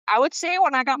I would say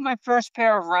when I got my first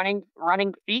pair of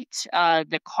running feet,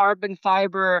 the carbon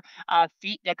fiber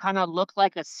feet that kind of look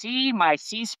like a C, my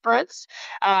C sprints.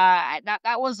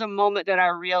 That was a moment that I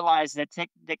realized that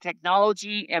the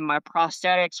technology and my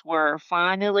prosthetics were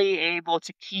finally able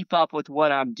to keep up with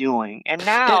what I'm doing. And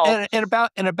now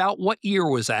And about what year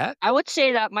was that? I would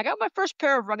say that I got my first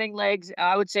pair of running legs,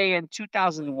 I would say in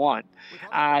 2001.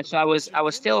 So I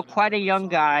was still quite a young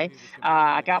guy.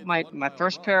 I got my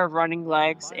first pair of running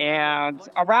legs, and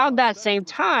around that same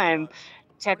time,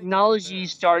 technology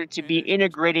started to be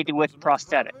integrated with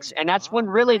prosthetics, and that's when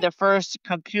really the first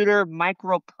computer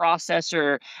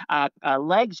microprocessor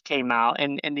legs came out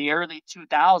in the early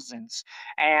 2000s,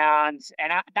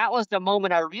 that was the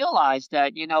moment I realized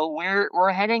that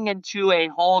we're heading into a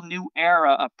whole new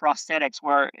era of prosthetics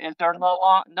where they're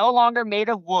no longer made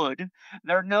of wood.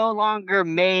 They're no longer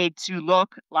made to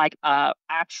look like a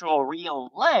actual real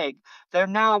leg. They're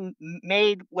now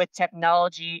made with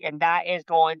technology, and that is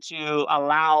going to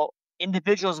allow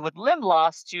individuals with limb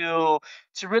loss to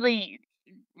really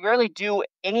do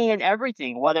any and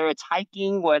everything, whether it's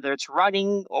hiking, whether it's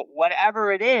running, or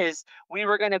whatever it is. We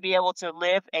were going to be able to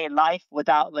live a life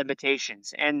without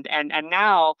limitations. And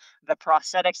now the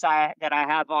prosthetics that I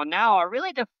have on now are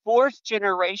really the fourth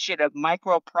generation of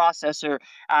microprocessor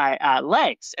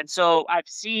legs. And so I've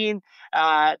seen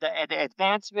the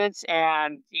advancements,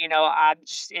 and I'm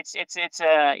just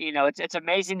it's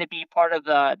amazing to be part of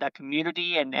the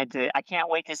community, and I can't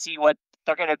wait to see what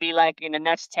they're going to be like in the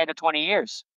next 10 to 20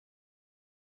 years.